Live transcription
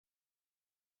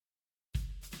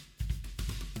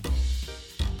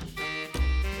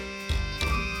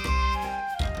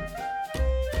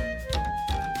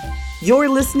You're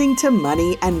listening to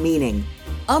Money and Meaning,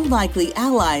 Unlikely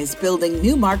Allies Building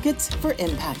New Markets for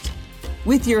Impact,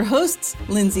 with your hosts,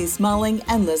 Lindsay Smalling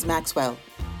and Liz Maxwell.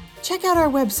 Check out our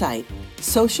website,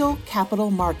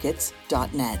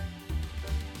 socialcapitalmarkets.net.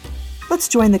 Let's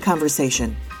join the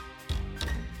conversation.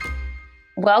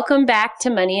 Welcome back to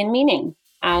Money and Meaning.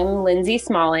 I'm Lindsay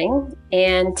Smalling,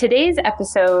 and today's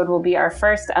episode will be our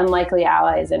first Unlikely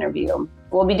Allies interview.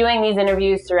 We'll be doing these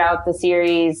interviews throughout the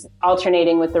series,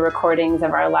 alternating with the recordings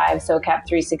of our live SOCAP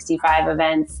 365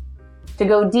 events to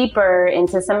go deeper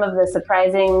into some of the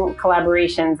surprising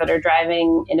collaborations that are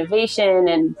driving innovation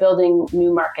and building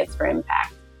new markets for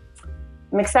impact.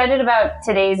 I'm excited about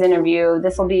today's interview.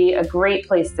 This will be a great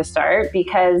place to start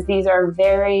because these are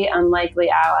very unlikely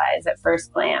allies at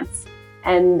first glance,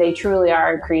 and they truly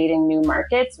are creating new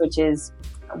markets, which is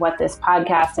what this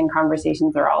podcast and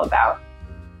conversations are all about.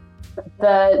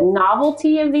 The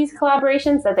novelty of these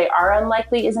collaborations, that they are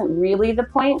unlikely, isn't really the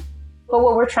point. But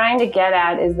what we're trying to get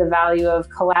at is the value of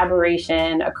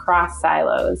collaboration across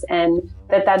silos, and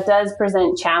that does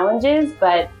present challenges,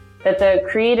 but that the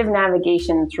creative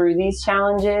navigation through these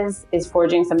challenges is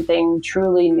forging something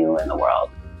truly new in the world.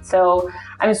 So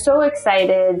I'm so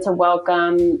excited to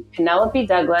welcome Penelope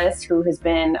Douglas, who has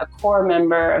been a core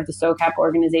member of the SOCAP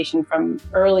organization from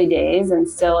early days and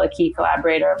still a key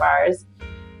collaborator of ours.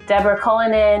 Deborah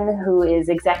Cullinan, who is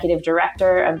Executive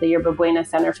Director of the Yerba Buena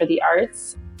Center for the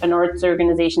Arts, an arts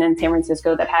organization in San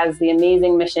Francisco that has the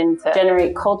amazing mission to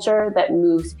generate culture that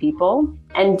moves people.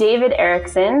 And David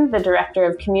Erickson, the Director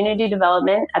of Community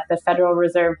Development at the Federal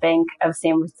Reserve Bank of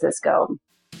San Francisco.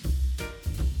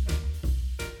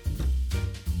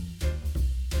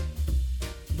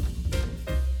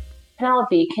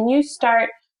 Penelope, can you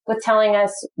start with telling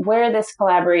us where this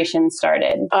collaboration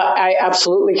started? I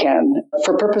absolutely can.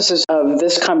 For purposes of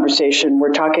this conversation,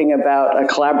 we're talking about a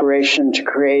collaboration to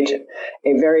create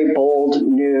a very bold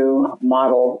new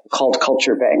model called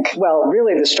Culture Bank. Well,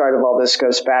 really the start of all this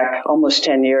goes back almost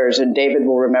 10 years, and David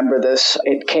will remember this.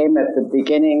 It came at the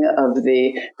beginning of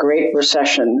the Great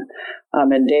Recession.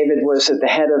 And David was at the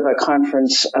head of a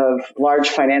conference of large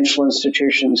financial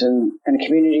institutions and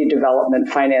community development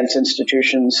finance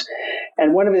institutions.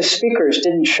 And one of his speakers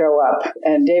didn't show up.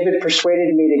 And David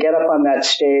persuaded me to get up on that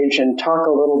stage and talk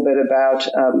a little bit about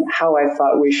how I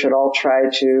thought we should all try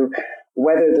to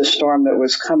weather the storm that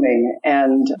was coming.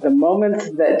 And the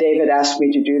moment that David asked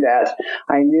me to do that,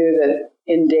 I knew that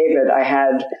in David, I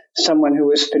had someone who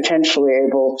was potentially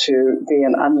able to be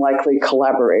an unlikely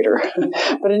collaborator.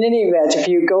 But in any event, if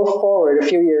you go forward a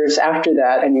few years after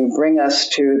that and you bring us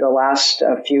to the last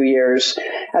few years,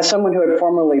 as someone who had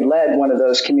formerly led one of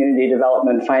those community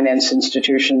development finance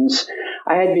institutions,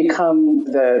 I had become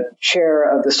the chair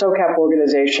of the SOCAP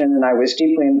organization, and I was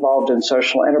deeply involved in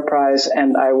social enterprise,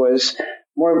 and I was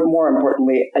more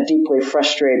importantly, a deeply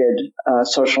frustrated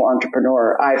social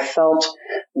entrepreneur. I felt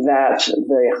that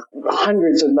the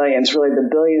hundreds of millions, really the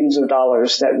billions of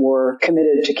dollars that were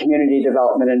committed to community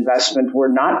development investment were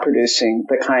not producing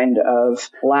the kind of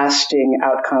lasting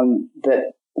outcome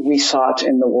that we sought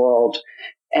in the world.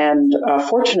 And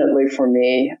fortunately for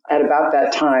me, at about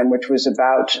that time, which was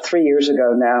about 3 years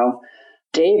ago now,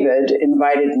 David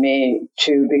invited me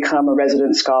to become a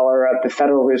resident scholar of the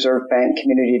Federal Reserve Bank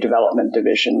Community Development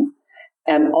Division.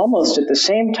 And almost at the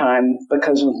same time,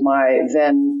 because of my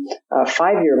then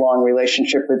 5-year-long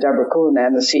relationship with Deborah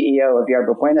Cullinan, the CEO of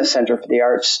Yerba Buena Center for the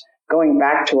Arts, going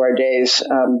back to our days,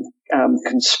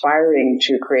 conspiring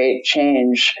to create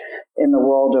change in the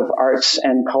world of arts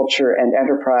and culture and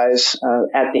enterprise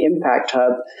at the Impact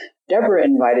Hub, Deborah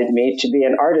invited me to be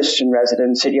an artist in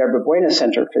residence at Yerba Buena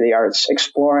Center for the Arts,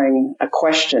 exploring a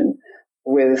question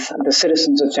with the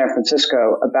citizens of San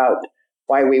Francisco about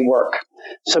why we work.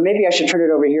 So maybe I should turn it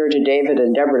over here to David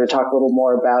and Deborah to talk a little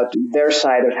more about their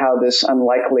side of how this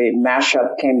unlikely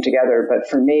mashup came together. But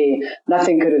for me,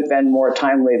 nothing could have been more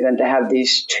timely than to have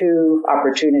these two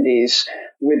opportunities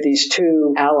with these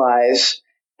two allies.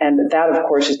 And that, of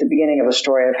course, is the beginning of a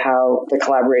story of how the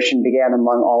collaboration began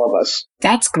among all of us.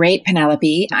 That's great,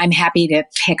 Penelope. I'm happy to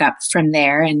pick up from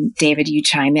there. And David, you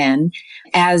chime in.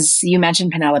 As you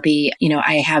mentioned, Penelope,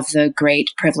 I have the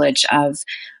great privilege of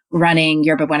running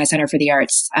Yerba Buena Center for the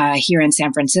Arts here in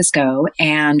San Francisco.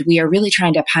 And we are really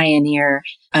trying to pioneer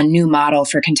a new model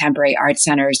for contemporary art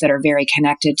centers that are very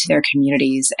connected to their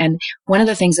communities. And one of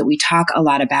the things that we talk a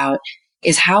lot about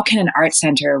is how can an art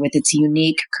center with its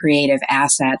unique creative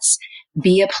assets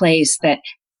be a place that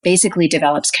basically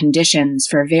develops conditions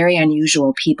for very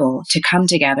unusual people to come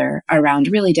together around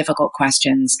really difficult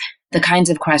questions, the kinds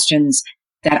of questions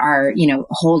that are,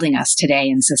 holding us today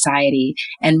in society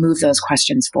and move those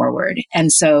questions forward.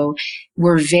 And so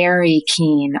we're very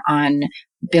keen on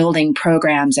building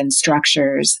programs and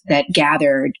structures that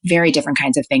gather very different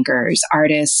kinds of thinkers,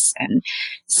 artists and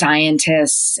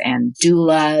scientists and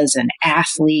doulas and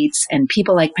athletes and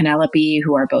people like Penelope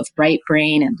who are both right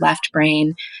brain and left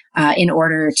brain in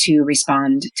order to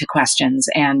respond to questions.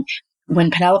 And when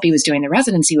Penelope was doing the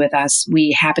residency with us,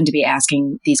 we happened to be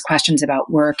asking these questions about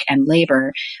work and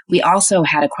labor. We also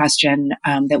had a question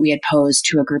that we had posed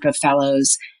to a group of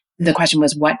fellows. The question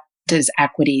was, what does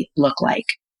equity look like?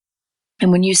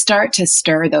 And when you start to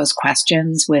stir those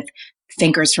questions with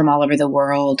thinkers from all over the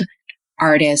world,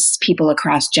 artists, people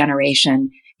across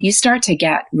generation, you start to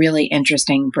get really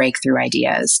interesting breakthrough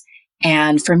ideas.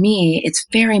 And for me, it's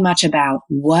very much about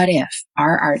what if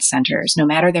our art centers, no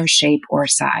matter their shape or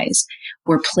size,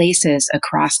 were places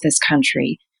across this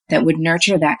country that would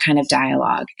nurture that kind of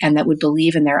dialogue and that would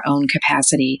believe in their own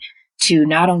capacity to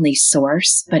not only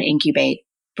source, but incubate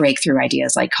breakthrough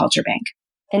ideas like Culture Bank.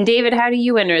 And David, how do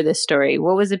you enter this story?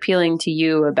 What was appealing to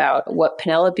you about what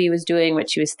Penelope was doing,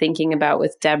 what she was thinking about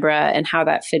with Deborah, and how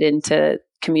that fit into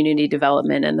community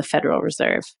development and the Federal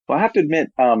Reserve? Well, I have to admit,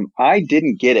 I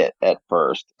didn't get it at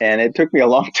first, and it took me a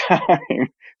long time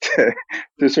to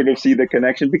sort of see the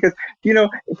connection because,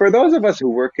 for those of us who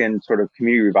work in sort of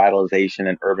community revitalization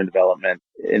and urban development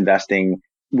investing,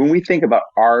 when we think about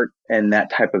art and that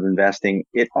type of investing,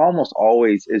 it almost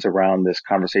always is around this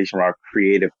conversation around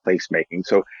creative placemaking.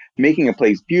 So making a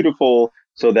place beautiful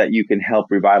so that you can help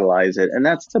revitalize it. And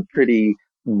that's a pretty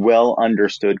well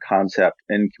understood concept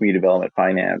in community development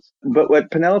finance. But what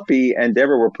Penelope and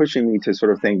Deborah were pushing me to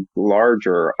sort of think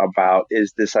larger about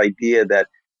is this idea that,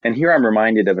 and here I'm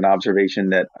reminded of an observation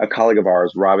that a colleague of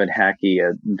ours, Robin Hackey,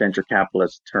 a venture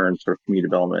capitalist turned sort of community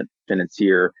development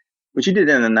financier, when she did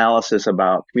an analysis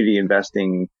about community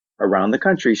investing around the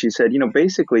country, she said,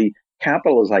 basically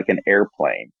capital is like an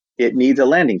airplane. It needs a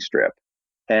landing strip.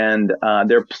 And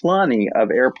there are plenty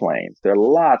of airplanes. There are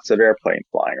lots of airplanes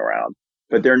flying around,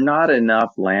 but there are not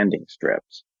enough landing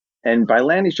strips. And by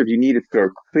landing strips, you need to sort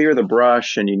of clear the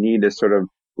brush and you need to sort of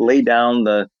lay down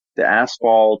the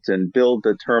asphalt and build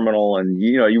the terminal. And,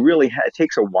 you really, it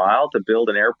takes a while to build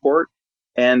an airport.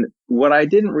 And what I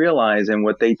didn't realize and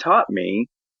what they taught me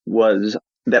was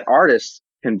that artists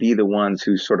can be the ones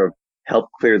who sort of help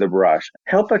clear the brush,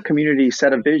 help a community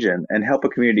set a vision, and help a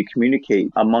community communicate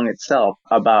among itself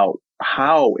about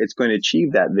how it's going to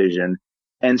achieve that vision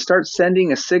and start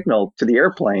sending a signal to the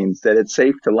airplanes that it's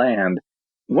safe to land.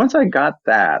 Once I got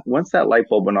that, once that light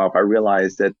bulb went off, I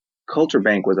realized that Culture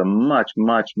Bank was a much,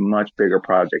 much, much bigger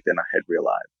project than I had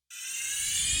realized.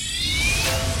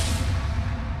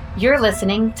 You're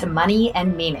listening to Money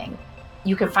and Meaning.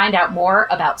 You can find out more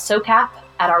about SOCAP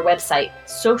at our website,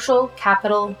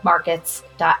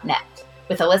 socialcapitalmarkets.net,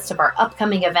 with a list of our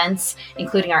upcoming events,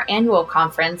 including our annual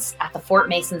conference at the Fort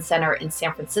Mason Center in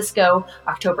San Francisco,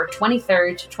 October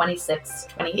 23rd to 26th,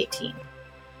 2018.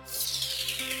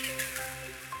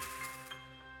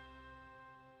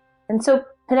 And so,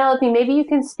 Penelope, maybe you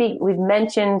can speak, we've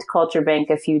mentioned Culture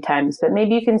Bank a few times, but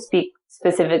maybe you can speak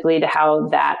specifically to how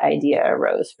that idea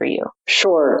arose for you.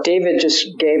 Sure. David just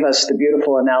gave us the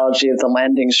beautiful analogy of the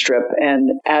landing strip.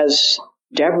 And as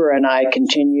Deborah and I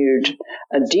continued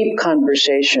a deep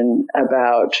conversation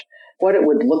about what it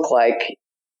would look like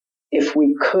if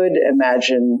we could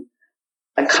imagine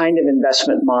a kind of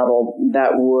investment model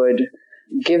that would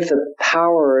give the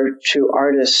power to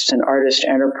artists and artist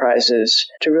enterprises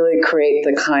to really create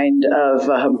the kind of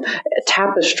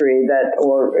tapestry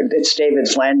or it's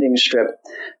David's landing strip,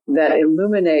 that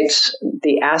illuminates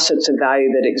the assets of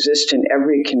value that exist in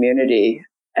every community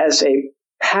as a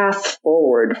path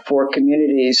forward for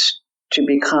communities to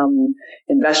become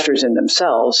investors in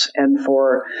themselves and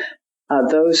for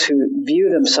those who view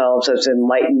themselves as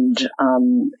enlightened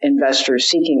investors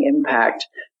seeking impact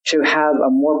to have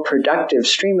a more productive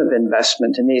stream of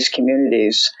investment in these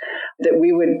communities, that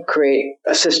we would create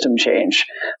a system change.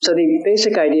 So the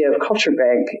basic idea of Culture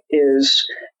Bank is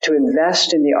to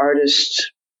invest in the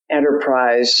artist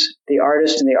enterprise, the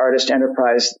artist and the artist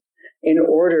enterprise, in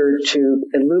order to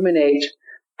illuminate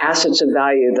assets of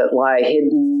value that lie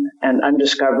hidden and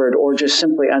undiscovered or just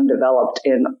simply undeveloped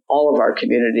in all of our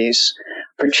communities,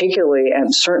 particularly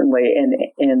and certainly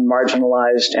in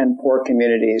marginalized and poor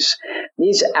communities.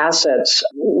 These assets,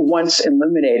 once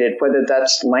illuminated, whether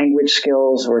that's language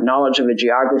skills or knowledge of a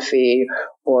geography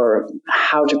or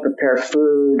how to prepare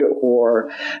food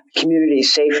or community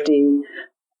safety,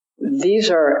 these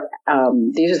are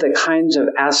the kinds of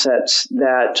assets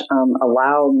that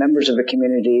allow members of a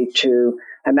community to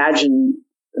imagine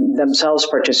themselves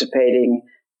participating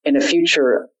in a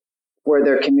future where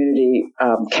their community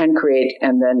can create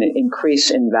and then increase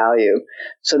in value.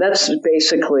 So that's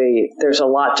basically, there's a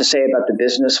lot to say about the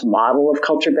business model of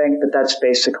Culture Bank, but that's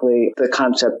basically the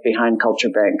concept behind Culture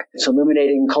Bank. It's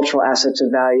illuminating cultural assets of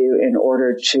value in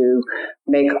order to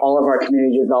make all of our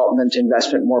community development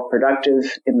investment more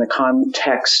productive in the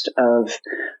context of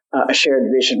a shared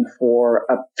vision for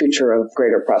a future of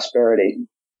greater prosperity.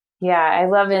 Yeah, I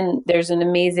love there's an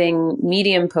amazing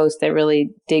Medium post that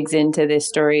really digs into this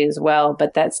story as well.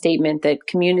 But that statement that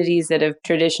communities that have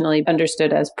traditionally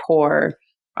understood as poor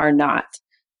are not,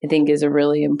 I think is a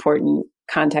really important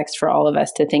context for all of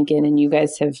us to think in. And you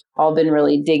guys have all been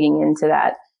really digging into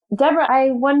that. Deborah,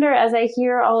 I wonder, as I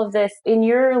hear all of this, in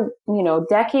your,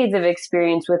 decades of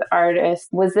experience with artists,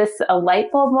 was this a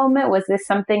light bulb moment? Was this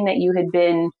something that you had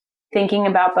been thinking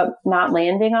about but not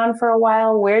landing on for a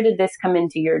while? Where did this come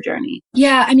into your journey?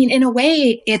 Yeah, I mean, in a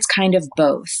way, it's kind of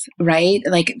both, right?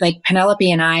 Like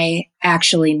Penelope and I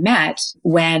actually met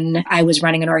when I was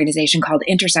running an organization called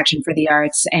Intersection for the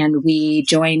Arts, and we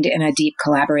joined in a deep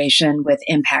collaboration with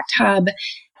Impact Hub.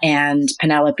 And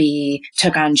Penelope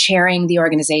took on chairing the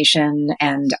organization,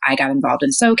 and I got involved in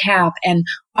SOCAP. And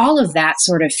all of that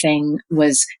sort of thing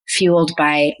was fueled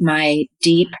by my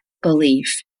deep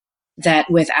belief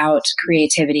that without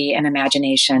creativity and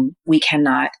imagination, we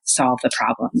cannot solve the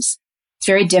problems. It's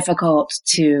very difficult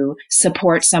to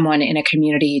support someone in a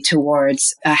community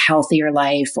towards a healthier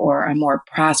life or a more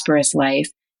prosperous life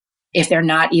if they're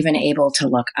not even able to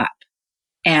look up.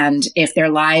 And if their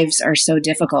lives are so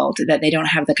difficult that they don't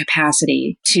have the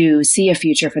capacity to see a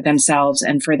future for themselves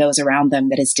and for those around them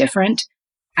that is different,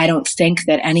 I don't think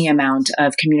that any amount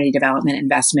of community development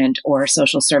investment or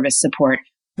social service support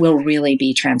will really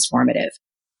be transformative.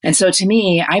 And so to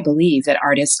me, I believe that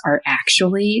artists are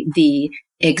actually the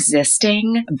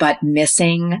existing but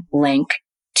missing link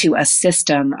to a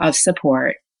system of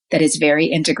support that is very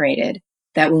integrated,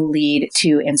 that will lead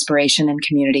to inspiration in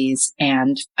communities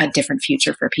and a different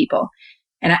future for people.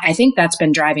 And I think that's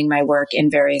been driving my work in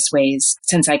various ways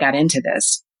since I got into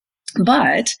this.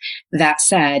 But that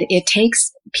said, it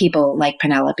takes people like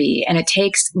Penelope, and it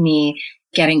takes me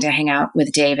getting to hang out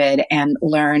with David and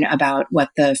learn about what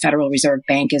the Federal Reserve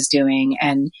Bank is doing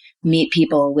and meet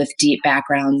people with deep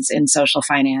backgrounds in social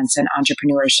finance and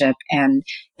entrepreneurship and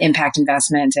impact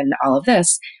investment and all of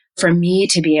this, for me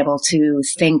to be able to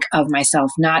think of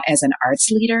myself not as an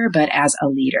arts leader, but as a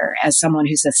leader, as someone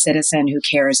who's a citizen who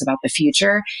cares about the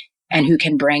future and who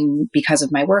can bring, because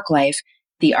of my work life,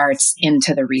 the arts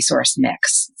into the resource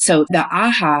mix. So the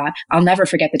aha, I'll never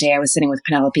forget the day I was sitting with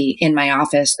Penelope in my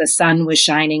office. The sun was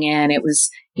shining in. It was,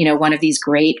 one of these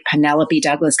great Penelope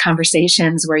Douglas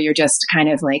conversations where you're just kind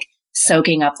of like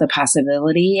soaking up the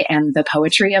possibility and the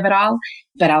poetry of it all.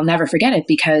 But I'll never forget it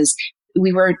because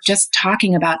we were just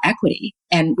talking about equity,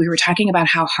 and we were talking about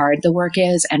how hard the work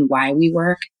is and why we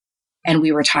work. And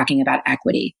we were talking about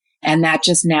equity. And that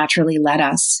just naturally led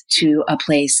us to a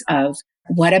place of,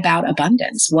 what about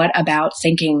abundance? What about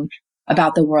thinking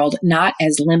about the world not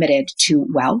as limited to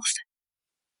wealth,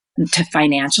 to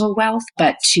financial wealth,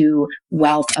 but to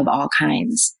wealth of all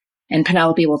kinds? And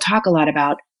Penelope will talk a lot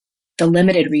about the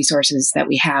limited resources that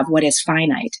we have, what is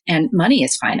finite, and money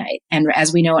is finite. And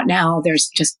as we know it now, there's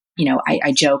just,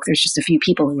 I joke, there's just a few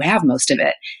people who have most of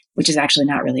it, which is actually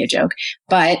not really a joke.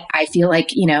 But I feel like,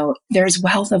 there's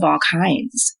wealth of all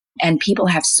kinds, and people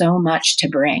have so much to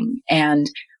bring. And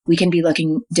we can be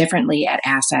looking differently at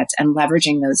assets and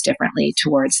leveraging those differently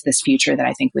towards this future that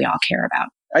I think we all care about.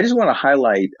 I just want to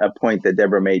highlight a point that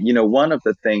Deborah made. One of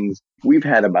the things, we've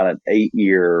had about an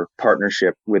 8-year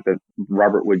partnership with the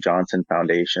Robert Wood Johnson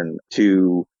Foundation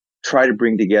to try to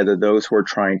bring together those who are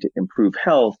trying to improve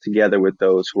health together with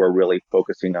those who are really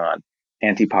focusing on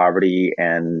anti-poverty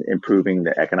and improving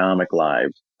the economic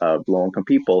lives of low-income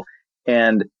people.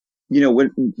 And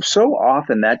so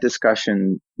often that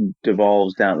discussion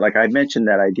devolves down, like I mentioned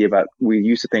that idea about, we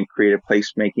used to think creative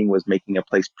placemaking was making a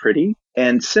place pretty.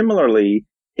 And similarly,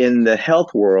 in the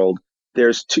health world,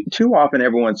 there's too often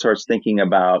everyone starts thinking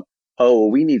about,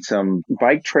 we need some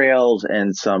bike trails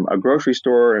and a grocery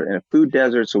store and a food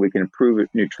desert so we can improve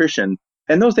nutrition.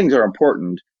 And those things are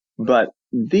important. But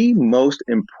the most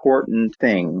important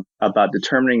thing about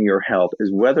determining your health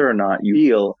is whether or not you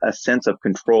feel a sense of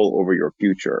control over your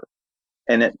future.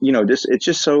 And it's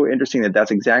just so interesting that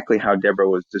that's exactly how Deborah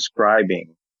was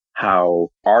describing how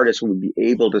artists would be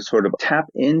able to sort of tap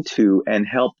into and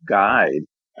help guide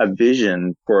a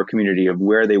vision for a community of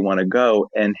where they want to go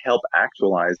and help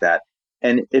actualize that.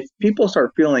 And if people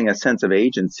start feeling a sense of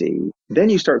agency, then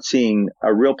you start seeing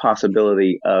a real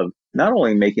possibility of not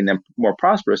only making them more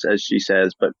prosperous, as she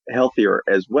says, but healthier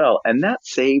as well. And that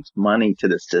saves money to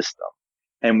the system.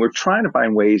 And we're trying to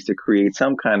find ways to create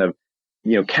some kind of,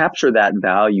 capture that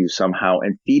value somehow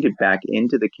and feed it back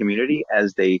into the community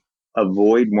as they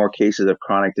avoid more cases of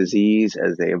chronic disease,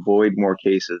 as they avoid more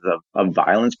cases of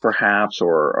violence, perhaps,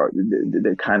 or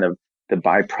the kind of the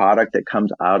byproduct that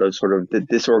comes out of sort of the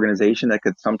disorganization that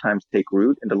could sometimes take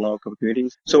root into local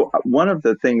communities. So one of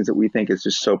the things that we think is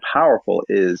just so powerful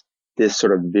is this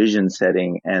sort of vision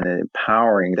setting and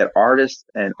empowering that artists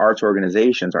and arts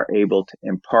organizations are able to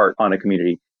impart on a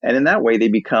community. And in that way, they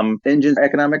become engines of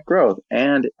economic growth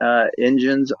and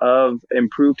engines of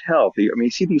improved health. I mean,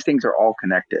 you see, these things are all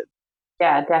connected.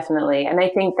 Yeah, definitely. And I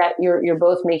think that you're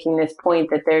both making this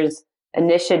point that there's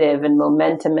initiative and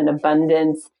momentum and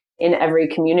abundance in every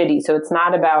community. So it's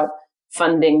not about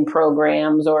funding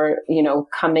programs or,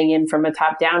 coming in from a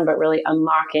top down, but really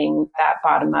unlocking that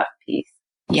bottom up piece.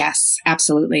 Yes,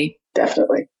 absolutely.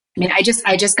 Definitely. I mean, I just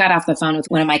got off the phone with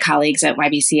one of my colleagues at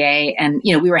YBCA, and,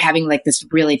 we were having like this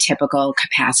really typical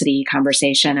capacity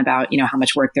conversation about, how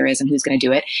much work there is and who's going to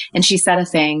do it. And she said a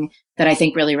thing that I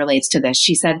think really relates to this.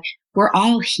 She said, we're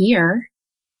all here.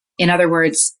 In other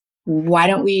words, why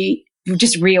don't we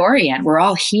just reorient? We're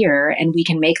all here and we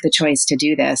can make the choice to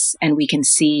do this, and we can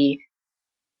see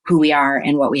who we are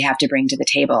and what we have to bring to the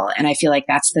table. And I feel like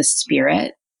that's the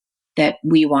spirit that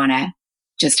we want to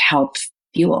just help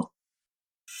fuel.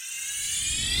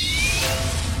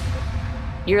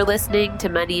 You're listening to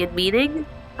Money and Meaning.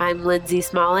 I'm Lindsay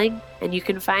Smalling, and you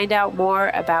can find out more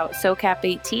about SOCAP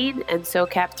 18 and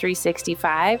SOCAP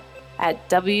 365 at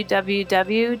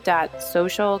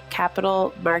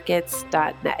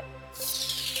www.socialcapitalmarkets.net.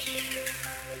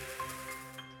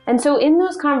 And so in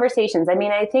those conversations, I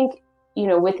mean, I think,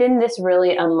 within this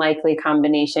really unlikely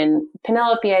combination,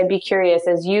 Penelope, I'd be curious,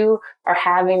 as you are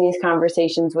having these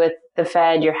conversations with the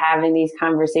Fed, you're having these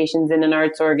conversations in an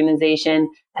arts organization,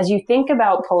 as you think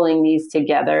about pulling these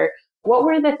together, what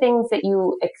were the things that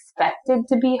you expected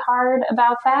to be hard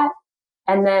about that?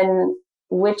 And then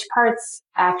which parts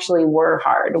actually were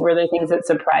hard? Were there things that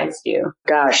surprised you?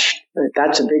 Gosh,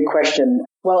 that's a big question.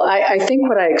 Well, I think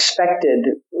what I expected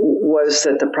was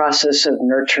that the process of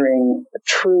nurturing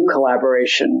true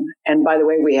collaboration, and by the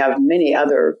way, we have many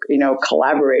other,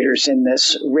 collaborators in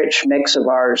this rich mix of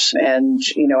ours. And,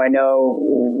 I know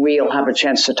we'll have a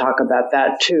chance to talk about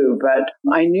that too, but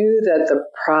I knew that the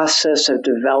process of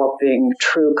developing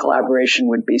true collaboration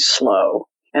would be slow.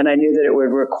 And I knew that it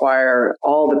would require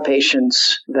all the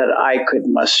patience that I could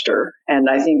muster. And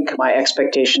I think my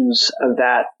expectations of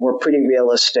that were pretty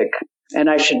realistic. And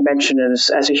I should mention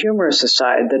as a humorous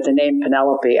aside that the name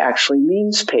Penelope actually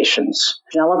means patience.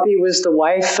 Penelope was the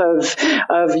wife of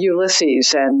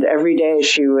Ulysses, and every day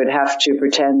she would have to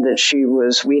pretend that she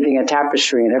was weaving a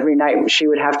tapestry, and every night she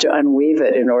would have to unweave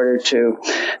it in order to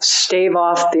stave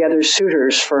off the other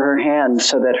suitors for her hand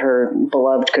so that her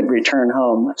beloved could return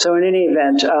home. So in any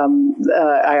event,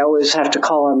 I always have to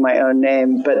call on my own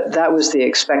name, but that was the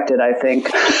expected, I think.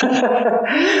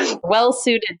 Well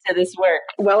suited to this work.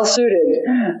 Well suited.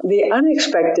 The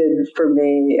unexpected for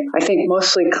me, I think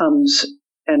mostly comes,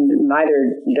 and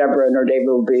neither Deborah nor David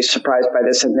will be surprised by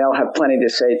this, and they'll have plenty to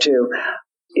say too,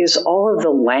 is all of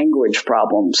the language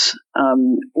problems.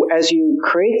 As you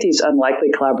create these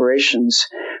unlikely collaborations,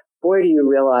 boy, do you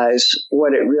realize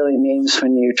what it really means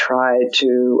when you try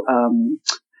to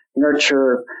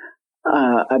nurture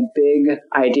a big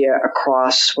idea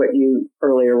across what you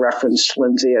earlier referenced,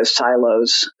 Lindsay, as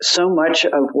silos. So much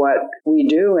of what we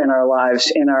do in our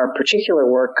lives, in our particular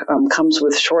work, comes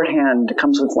with shorthand,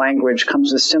 comes with language,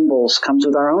 comes with symbols, comes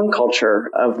with our own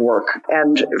culture of work.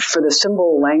 And for the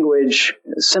symbols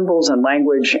and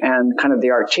language and kind of the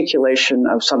articulation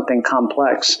of something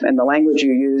complex, and the language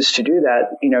you use to do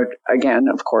that, again,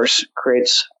 of course,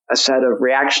 creates a set of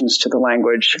reactions to the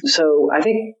language. So I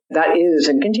think that is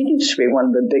and continues to be one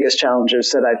of the biggest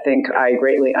challenges that I think I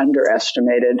greatly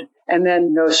underestimated. And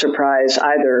then no surprise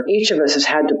either. Each of us has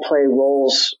had to play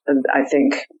roles, I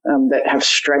think, that have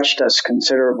stretched us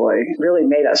considerably, really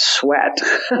made us sweat.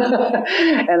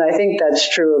 And I think that's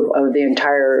true of the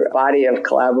entire body of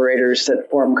collaborators that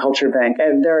form Culture Bank.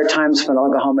 And there are times when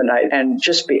I'll go home at night and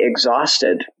just be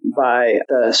exhausted by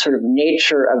the sort of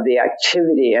nature of the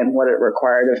activity and what it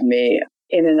required of me.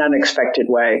 in an unexpected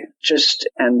way,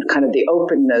 and kind of the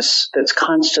openness that's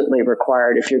constantly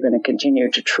required if you're going to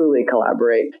continue to truly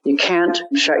collaborate. You can't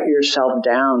shut yourself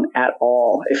down at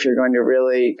all if you're going to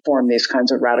really form these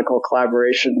kinds of radical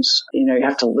collaborations. You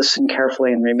have to listen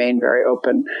carefully and remain very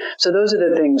open. So those are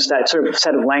the things, that sort of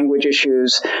set of language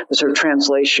issues, the sort of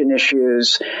translation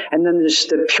issues, and then just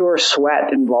the pure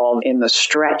sweat involved in the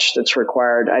stretch that's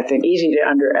required. I think easy to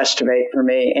underestimate for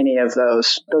me, any of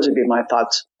those. Those would be my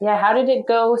thoughts. Yeah. How did it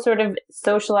go sort of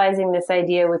socializing this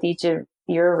idea with each of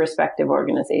your respective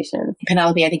organizations?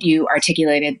 Penelope, I think you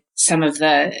articulated some of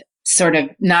the sort of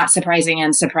not surprising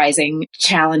and surprising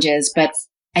challenges, but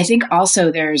I think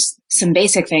also there's some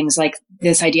basic things like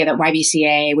this idea that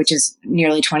YBCA, which is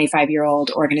nearly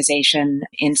 25-year-old organization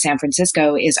in San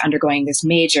Francisco, is undergoing this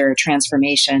major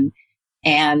transformation,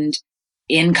 and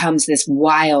in comes this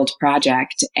wild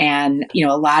project. And,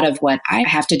 a lot of what I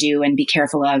have to do and be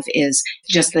careful of is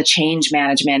just the change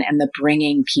management and the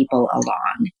bringing people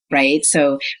along, right?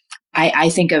 So I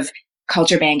think of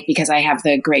Culture Bank, because I have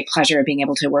the great pleasure of being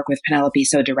able to work with Penelope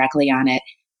so directly on it,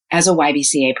 as a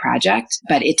YBCA project,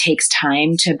 but it takes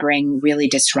time to bring really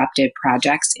disruptive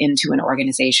projects into an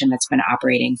organization that's been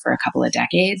operating for a couple of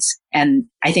decades. And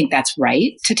I think that's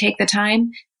right to take the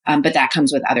time, but that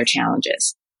comes with other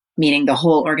challenges, meaning the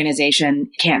whole organization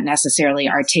can't necessarily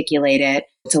articulate it.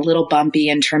 It's a little bumpy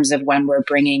in terms of when we're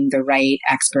bringing the right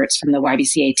experts from the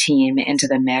YBCA team into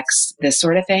the mix, this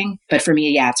sort of thing. But for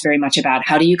me, it's very much about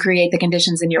how do you create the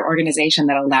conditions in your organization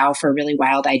that allow for really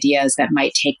wild ideas that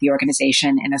might take the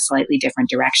organization in a slightly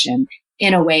different direction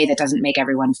in a way that doesn't make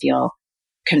everyone feel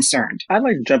concerned. I'd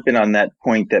like to jump in on that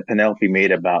point that Penelope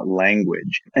made about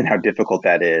language and how difficult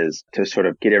that is to sort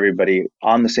of get everybody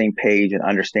on the same page and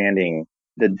understanding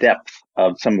the depth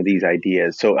of some of these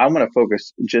ideas. So I'm going to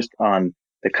focus just on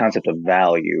the concept of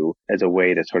value as a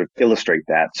way to sort of illustrate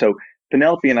that. So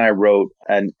Penelope and I wrote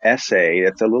an essay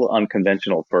that's a little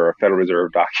unconventional for a Federal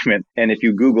Reserve document. And if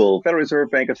you Google Federal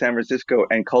Reserve Bank of San Francisco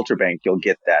and Culture Bank, you'll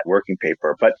get that working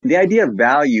paper. But the idea of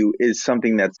value is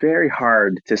something that's very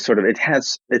hard to sort of,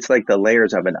 it's like the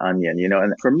layers of an onion,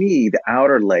 and for me, the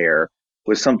outer layer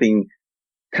was something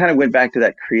kind of went back to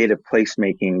that creative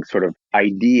placemaking sort of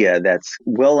idea that's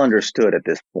well understood at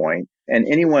this point. And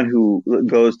anyone who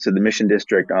goes to the Mission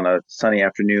District on a sunny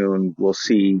afternoon will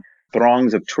see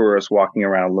throngs of tourists walking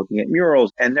around looking at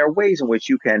murals. And there are ways in which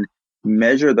you can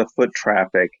measure the foot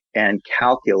traffic and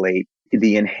calculate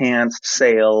the enhanced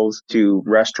sales to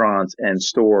restaurants and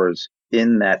stores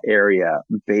in that area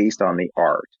based on the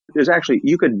art.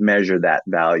 You could measure that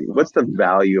value. What's the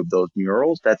value of those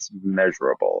murals? That's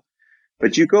measurable.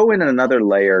 But you go in another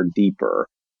layer deeper,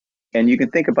 and you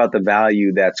can think about the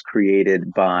value that's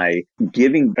created by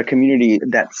giving a community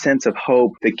that sense of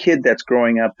hope. The kid that's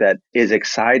growing up that is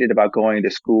excited about going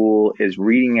to school, is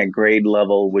reading at grade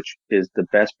level, which is the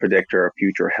best predictor of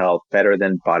future health, better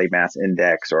than body mass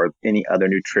index or any other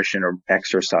nutrition or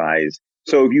exercise.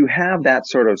 So if you have that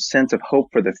sort of sense of hope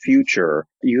for the future,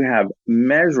 you have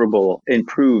measurable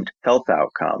improved health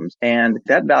outcomes. And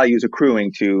that value is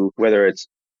accruing to whether it's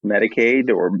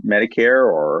Medicaid or Medicare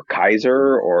or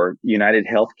Kaiser or United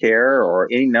Healthcare or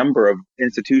any number of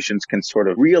institutions can sort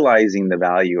of realizing the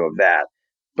value of that.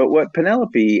 But what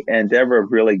Penelope and Deborah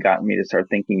really got me to start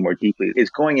thinking more deeply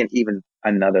is going in even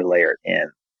another layer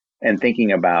in and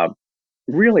thinking about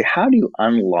really how do you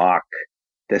unlock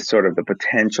this sort of the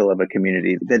potential of a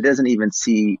community that doesn't even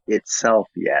see itself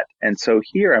yet. And so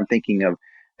here I'm thinking of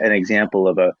an example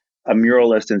of a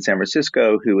muralist in San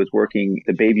Francisco who was working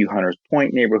the Bayview Hunters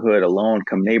Point neighborhood, a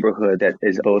low-income neighborhood that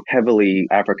is both heavily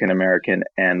African-American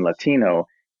and Latino.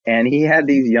 And he had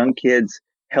these young kids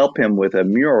help him with a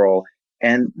mural.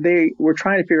 And they were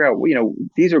trying to figure out,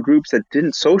 these are groups that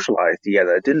didn't socialize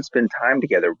together, that didn't spend time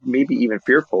together, maybe even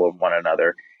fearful of one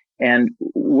another. And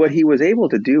what he was able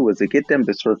to do was to get them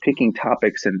to sort of picking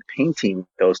topics and painting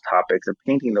those topics and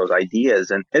painting those ideas.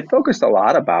 And it focused a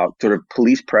lot about sort of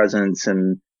police presence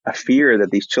and a fear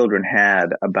that these children had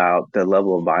about the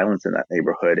level of violence in that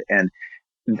neighborhood. And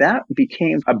that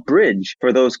became a bridge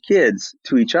for those kids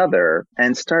to each other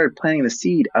and started planting the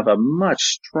seed of a much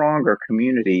stronger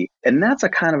community. And that's a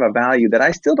kind of a value that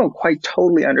I still don't quite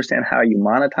totally understand how you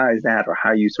monetize that or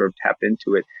how you sort of tap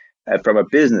into it from a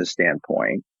business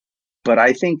standpoint. But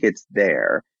I think it's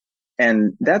there.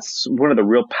 And that's one of the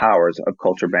real powers of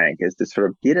Culture Bank, is to sort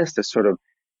of get us to sort of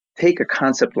take a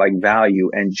concept like value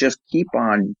and just keep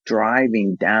on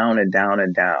driving down and down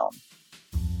and down.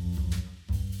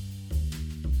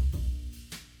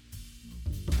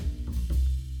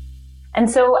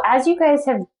 And so as you guys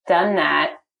have done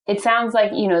that, it sounds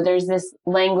like, there's this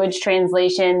language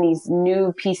translation, these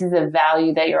new pieces of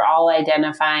value that you're all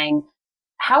identifying.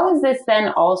 How has this then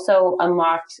also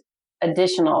unlocked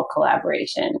additional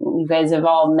collaboration? You guys have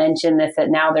all mentioned this, that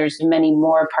now there's many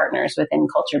more partners within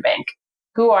Culture Bank.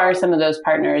 Who are some of those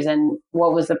partners, and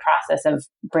what was the process of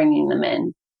bringing them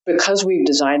in? Because we've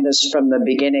designed this from the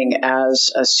beginning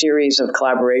as a series of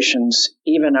collaborations,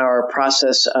 even our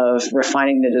process of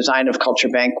refining the design of Culture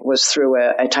Bank was through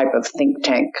a type of think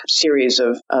tank series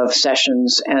of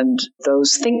sessions. And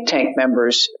those think tank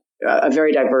members, a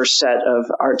very diverse set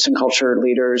of arts and culture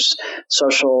leaders,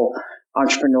 social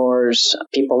entrepreneurs,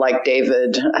 people like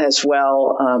David as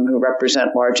well, who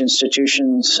represent large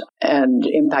institutions and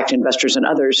impact investors and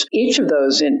others. Each of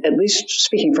those, at least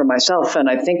speaking for myself, and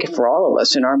I think for all of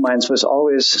us in our minds, was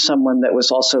always someone that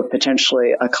was also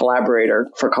potentially a collaborator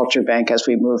for Culture Bank as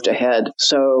we moved ahead.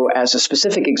 So as a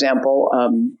specific example,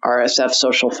 RSF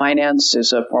Social Finance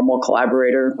is a formal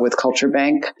collaborator with Culture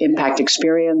Bank. Impact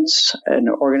Experience, an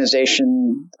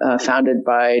organization founded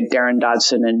by Darren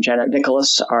Dodson and Janet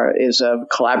Nicholas, is a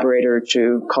collaborator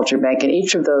to Culture Bank. And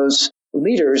each of those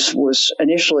leaders was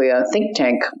initially a think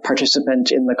tank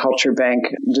participant in the Culture Bank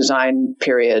design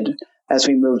period as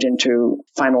we moved into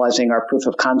finalizing our proof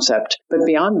of concept. But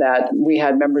beyond that, we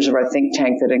had members of our think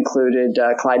tank that included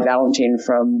Clyde Valentine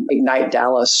from Ignite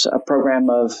Dallas, a program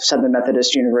of Southern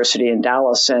Methodist University in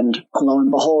Dallas. And lo and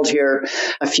behold, here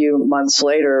a few months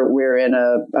later, we're in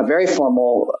a very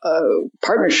formal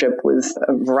partnership with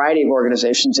a variety of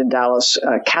organizations in Dallas,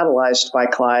 catalyzed by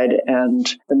Clyde and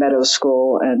the Meadows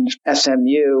School and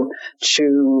SMU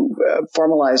to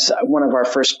formalize one of our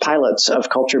first pilots of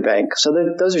Culture Bank. So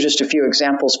those are just a few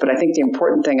examples, but I think the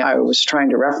important thing I was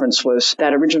trying to reference was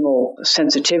that original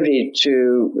sensitivity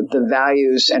to the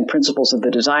values and principles of the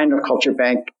design of Culture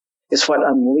Bank is what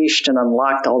unleashed and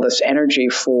unlocked all this energy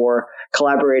for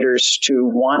collaborators to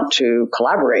want to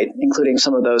collaborate, including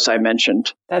some of those I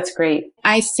mentioned. That's great.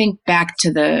 I think back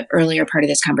to the earlier part of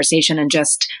this conversation and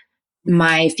just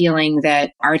my feeling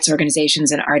that arts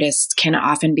organizations and artists can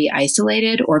often be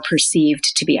isolated or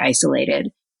perceived to be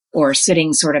isolated, or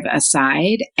sitting sort of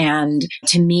aside. And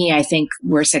to me, I think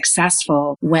we're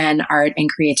successful when art and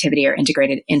creativity are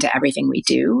integrated into everything we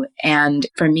do. And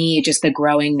for me, just the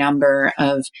growing number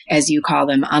of, as you call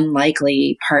them,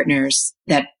 unlikely partners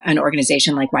that an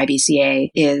organization like YBCA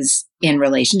is in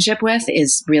relationship with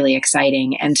is really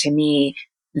exciting. And to me,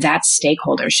 that's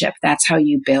stakeholdership. That's how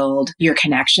you build your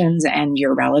connections and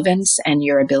your relevance and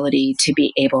your ability to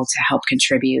be able to help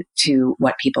contribute to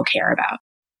what people care about.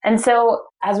 And so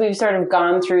as we've sort of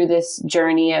gone through this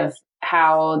journey of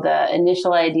how the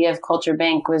initial idea of Culture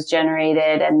Bank was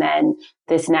generated and then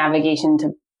this navigation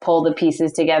to pull the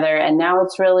pieces together, and now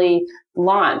it's really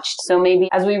launched. So maybe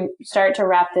as we start to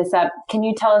wrap this up, can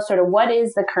you tell us sort of what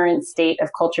is the current state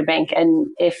of Culture Bank, and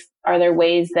are there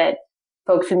ways that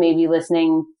folks who may be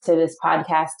listening to this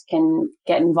podcast can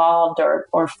get involved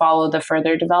or follow the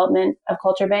further development of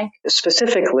Culture Bank?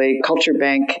 Specifically, Culture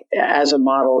Bank as a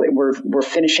model, we're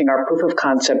finishing our proof of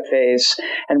concept phase,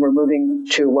 and we're moving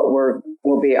to what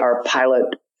will be our pilot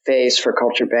phase for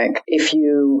Culture Bank. If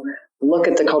you look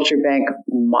at the Culture Bank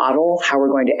model, how we're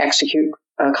going to execute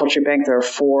Culture Bank, there are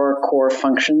 4 core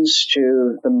functions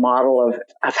to the model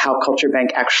of how Culture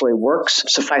Bank actually works.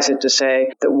 Suffice it to say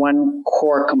that one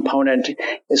core component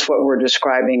is what we're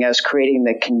describing as creating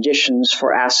the conditions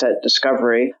for asset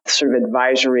discovery, sort of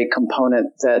advisory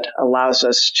component that allows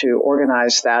us to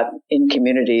organize that in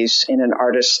communities in an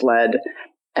artist-led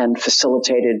and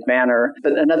facilitated manner.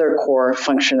 But another core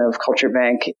function of Culture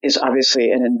Bank is obviously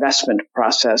an investment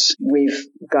process. We've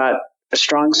got a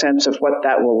strong sense of what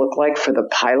that will look like for the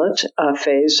pilot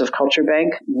phase of Culture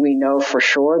Bank. We know for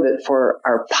sure that for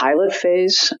our pilot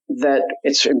phase that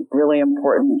it's really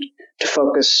important to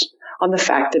focus on the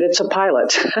fact that it's a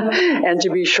pilot and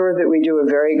to be sure that we do a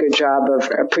very good job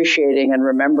of appreciating and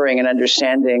remembering and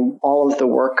understanding all of the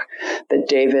work that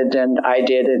David and I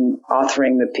did in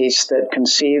authoring the piece that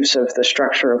conceives of the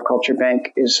structure of Culture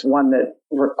Bank is one that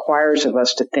requires of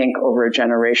us to think over a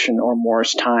generation or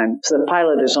more's time. So the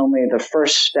pilot is only the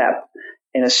first step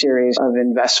in a series of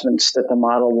investments that the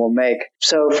model will make.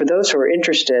 So for those who are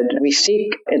interested, we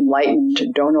seek enlightened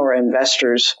donor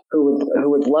investors who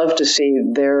would love to see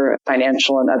their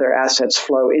financial and other assets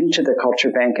flow into the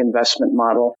Culture Bank investment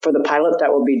model. For the pilot,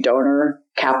 that will be donor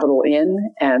capital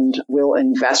in, and we'll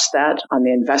invest that on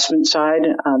the investment side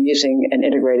using an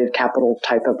integrated capital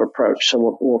type of approach.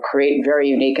 So we'll create very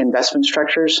unique investment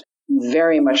structures.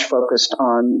 very much focused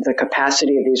on the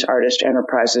capacity of these artist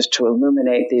enterprises to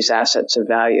illuminate these assets of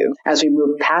value. As we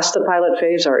move past the pilot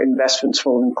phase, our investments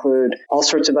will include all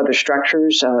sorts of other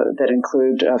structures that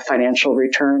include financial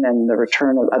return and the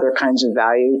return of other kinds of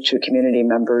value to community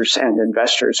members and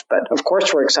investors. But of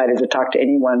course, we're excited to talk to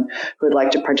anyone who would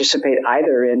like to participate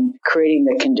either in creating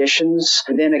the conditions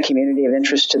within a community of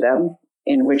interest to them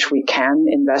in which we can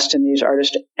invest in these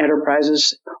artist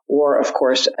enterprises, or, of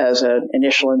course, as an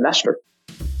initial investor.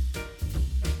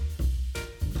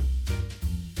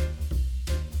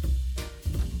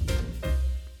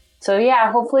 So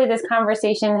yeah, hopefully this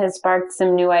conversation has sparked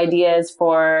some new ideas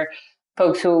for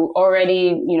folks who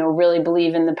already, really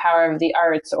believe in the power of the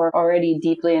arts or already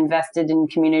deeply invested in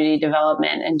community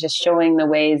development, and just showing the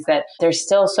ways that there's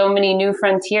still so many new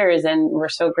frontiers. And we're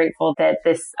so grateful that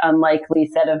this unlikely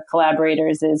set of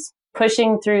collaborators is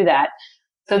pushing through that.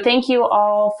 So thank you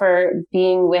all for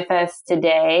being with us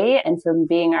today and for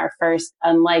being our first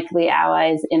Unlikely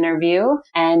Allies interview,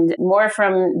 and more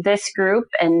from this group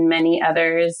and many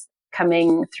others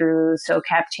coming through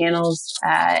SOCAP channels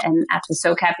and at the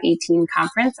SOCAP 18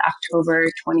 conference, October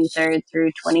 23rd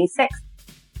through 26th.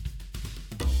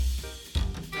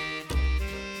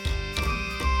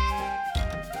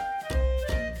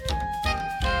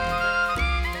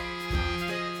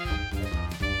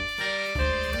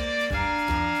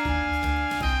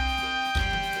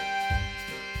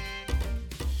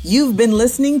 You've been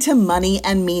listening to Money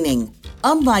and Meaning,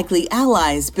 Unlikely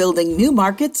Allies Building New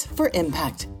Markets for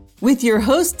Impact, with your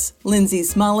hosts, Lindsay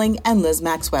Smalling and Liz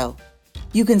Maxwell.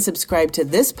 You can subscribe to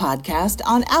this podcast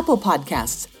on Apple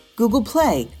Podcasts, Google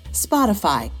Play,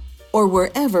 Spotify, or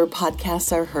wherever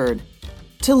podcasts are heard.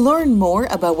 To learn more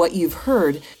about what you've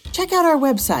heard, check out our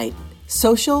website,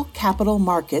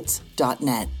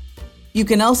 socialcapitalmarkets.net. You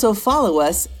can also follow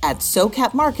us at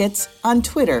SOCAP Markets on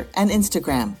Twitter and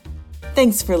Instagram.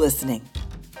 Thanks for listening.